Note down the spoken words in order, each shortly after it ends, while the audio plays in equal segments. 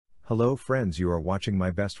Hello friends, you are watching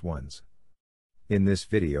My Best Ones. In this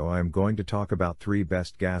video I am going to talk about 3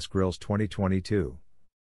 best gas grills 2022.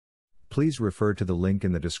 Please refer to the link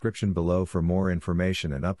in the description below for more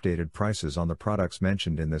information and updated prices on the products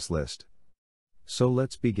mentioned in this list. So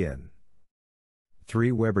let's begin.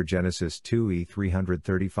 3 Weber Genesis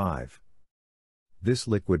 2E335. This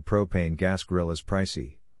liquid propane gas grill is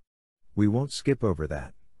pricey. We won't skip over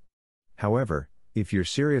that. However, if you're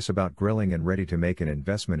serious about grilling and ready to make an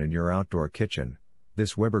investment in your outdoor kitchen,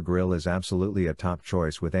 this Weber grill is absolutely a top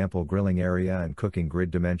choice with ample grilling area and cooking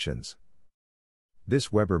grid dimensions.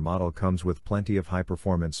 This Weber model comes with plenty of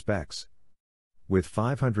high-performance specs. With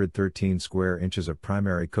 513 square inches of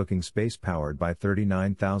primary cooking space powered by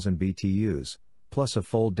 39,000 BTUs, plus a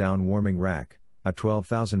fold-down warming rack, a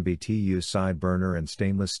 12,000 BTU side burner and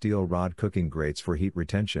stainless steel rod cooking grates for heat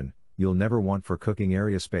retention, you'll never want for cooking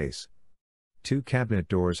area space. 2 cabinet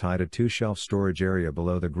doors hide a 2-shelf storage area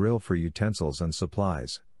below the grill for utensils and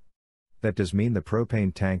supplies. That does mean the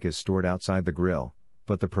propane tank is stored outside the grill,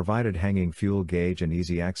 but the provided hanging fuel gauge and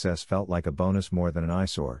easy access felt like a bonus more than an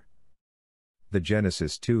eyesore. The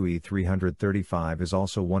Genesis 2E335 is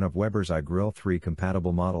also one of Weber's iGrill 3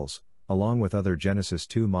 compatible models, along with other Genesis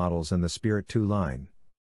 2 models in the Spirit 2 line.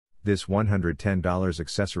 This $110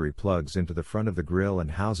 accessory plugs into the front of the grill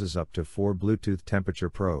and houses up to 4 Bluetooth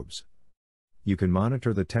temperature probes. You can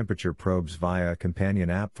monitor the temperature probes via a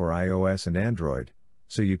companion app for iOS and Android,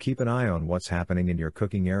 so you keep an eye on what's happening in your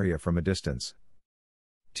cooking area from a distance.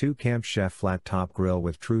 2 Camp Chef flat top grill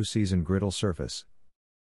with true seasoned griddle surface.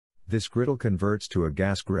 This griddle converts to a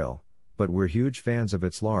gas grill, but we're huge fans of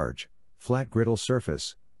its large, flat griddle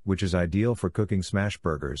surface, which is ideal for cooking smash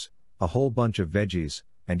burgers, a whole bunch of veggies,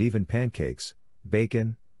 and even pancakes,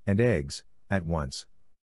 bacon, and eggs, at once.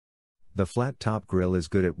 The flat top grill is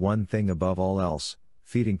good at one thing above all else,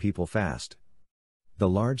 feeding people fast. The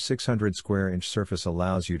large 600 square inch surface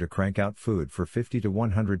allows you to crank out food for 50 to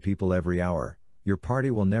 100 people every hour. Your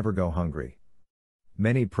party will never go hungry.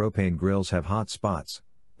 Many propane grills have hot spots,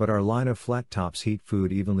 but our line of flat tops heat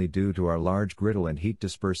food evenly due to our large griddle and heat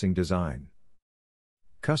dispersing design.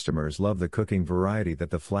 Customers love the cooking variety that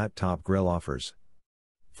the flat top grill offers.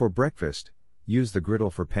 For breakfast, use the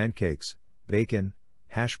griddle for pancakes, bacon,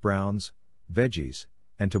 hash browns, veggies,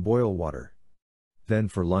 and to boil water. Then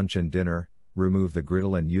for lunch and dinner, remove the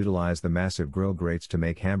griddle and utilize the massive grill grates to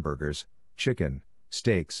make hamburgers, chicken,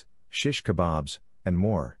 steaks, shish kebabs, and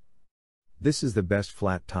more. This is the best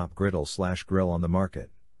flat top griddle/grill on the market.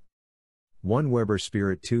 1 Weber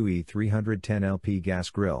Spirit 2E310 LP gas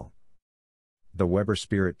grill. The Weber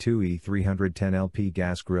Spirit 2E310 LP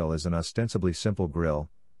gas grill is an ostensibly simple grill,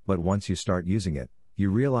 but once you start using it, you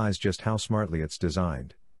realize just how smartly it's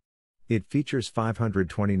designed. It features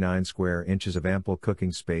 529 square inches of ample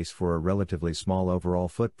cooking space for a relatively small overall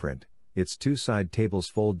footprint, its 2 side tables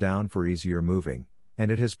fold down for easier moving, and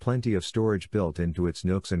it has plenty of storage built into its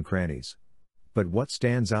nooks and crannies. But what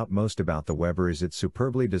stands out most about the Weber is its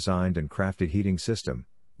superbly designed and crafted heating system,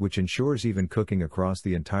 which ensures even cooking across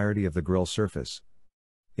the entirety of the grill surface.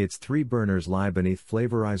 Its 3 burners lie beneath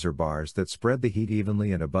flavorizer bars that spread the heat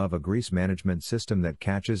evenly and above a grease management system that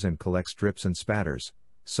catches and collects drips and spatters,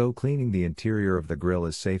 so cleaning the interior of the grill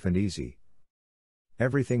is safe and easy.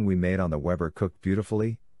 Everything we made on the Weber cooked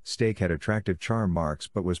beautifully. Steak had attractive charm marks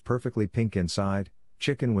but was perfectly pink inside,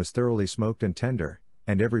 chicken was thoroughly smoked and tender,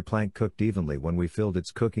 and every plank cooked evenly when we filled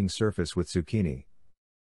its cooking surface with zucchini.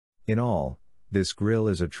 In all, this grill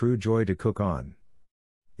is a true joy to cook on.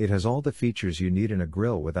 It has all the features you need in a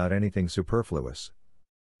grill without anything superfluous.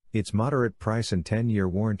 Its moderate price and 10-year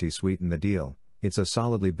warranty sweeten the deal. It's a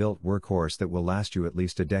solidly built workhorse that will last you at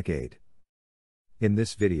least a decade. In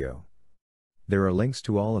this video, there are links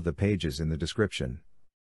to all of the pages in the description.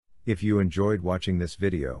 If you enjoyed watching this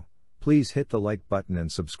video, please hit the like button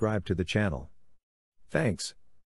and subscribe to the channel. Thanks.